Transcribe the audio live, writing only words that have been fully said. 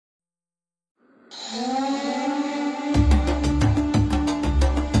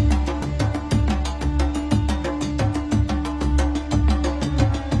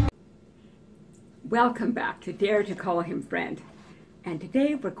Welcome back to Dare to Call Him Friend. And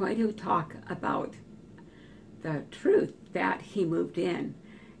today we're going to talk about the truth that He moved in.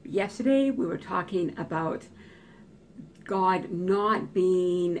 Yesterday we were talking about God not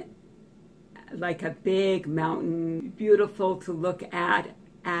being like a big mountain, beautiful to look at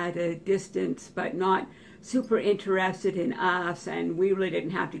a distance, but not super interested in us, and we really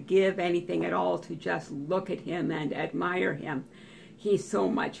didn't have to give anything at all to just look at Him and admire Him. He's so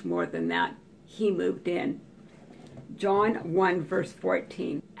much more than that. He moved in. John 1 verse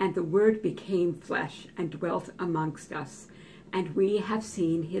 14, and the Word became flesh and dwelt amongst us, and we have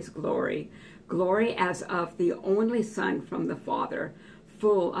seen His glory, glory as of the only Son from the Father,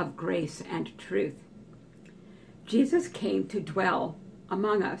 full of grace and truth. Jesus came to dwell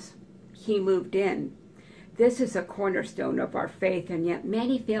among us. He moved in. This is a cornerstone of our faith, and yet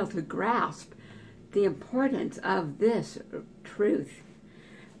many fail to grasp the importance of this truth.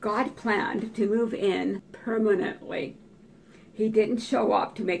 God planned to move in permanently. He didn't show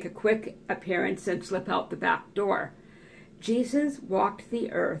up to make a quick appearance and slip out the back door. Jesus walked the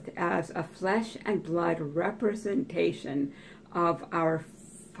earth as a flesh and blood representation of our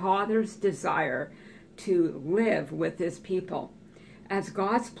Father's desire to live with His people. As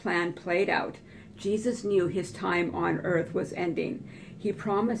God's plan played out, Jesus knew His time on earth was ending. He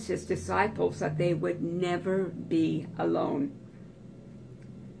promised His disciples that they would never be alone.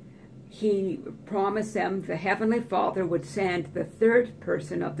 He promised them the Heavenly Father would send the third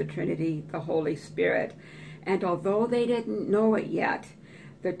person of the Trinity, the Holy Spirit. And although they didn't know it yet,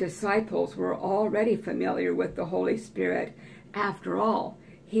 the disciples were already familiar with the Holy Spirit. After all,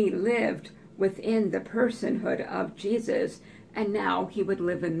 He lived within the personhood of Jesus, and now He would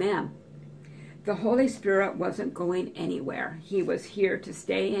live in them. The Holy Spirit wasn't going anywhere. He was here to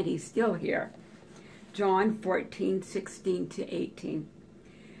stay, and He's still here. John 14:16-18.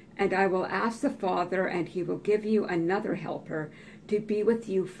 And I will ask the Father, and He will give you another helper to be with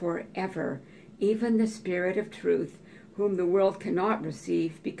you forever, even the Spirit of truth, whom the world cannot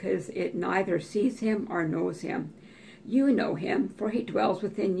receive, because it neither sees Him or knows Him. You know Him, for He dwells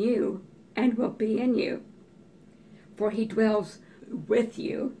within you and will be in you. For He dwells with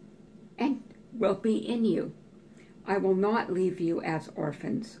you and will be in you. I will not leave you as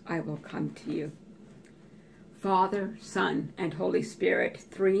orphans. I will come to you. Father, Son, and Holy Spirit,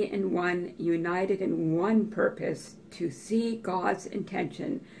 three in one, united in one purpose, to see God's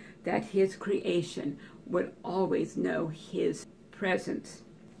intention that His creation would always know His presence.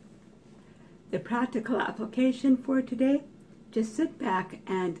 The practical application for today, just sit back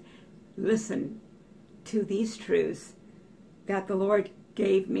and listen to these truths that the Lord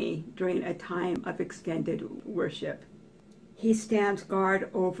gave me during a time of extended worship. He stands guard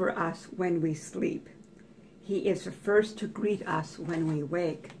over us when we sleep. He is the first to greet us when we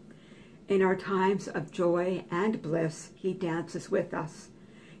wake. In our times of joy and bliss, He dances with us.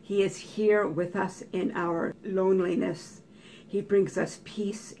 He is here with us in our loneliness. He brings us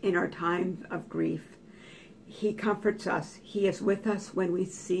peace in our times of grief. He comforts us. He is with us when we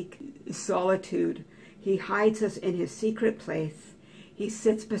seek solitude. He hides us in His secret place. He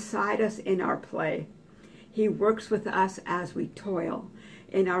sits beside us in our play. He works with us as we toil.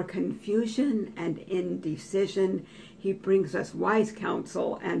 In our confusion and indecision, He brings us wise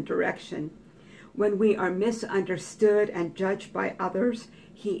counsel and direction. When we are misunderstood and judged by others,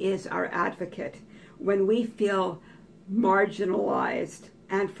 He is our advocate. When we feel marginalized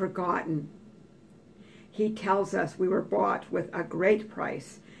and forgotten, He tells us we were bought with a great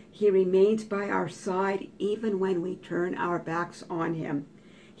price. He remains by our side even when we turn our backs on Him.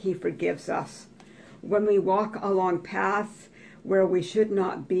 He forgives us. When we walk along paths where we should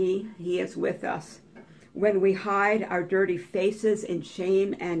not be, He is with us. When we hide our dirty faces in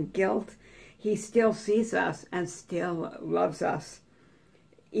shame and guilt, He still sees us and still loves us.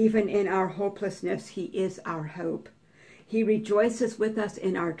 Even in our hopelessness, He is our hope. He rejoices with us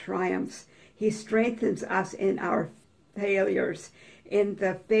in our triumphs. He strengthens us in our failures. In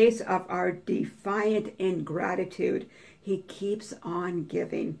the face of our defiant ingratitude, He keeps on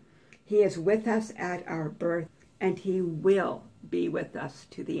giving. He is with us at our birth, and He will be with us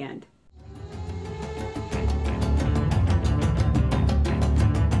to the end.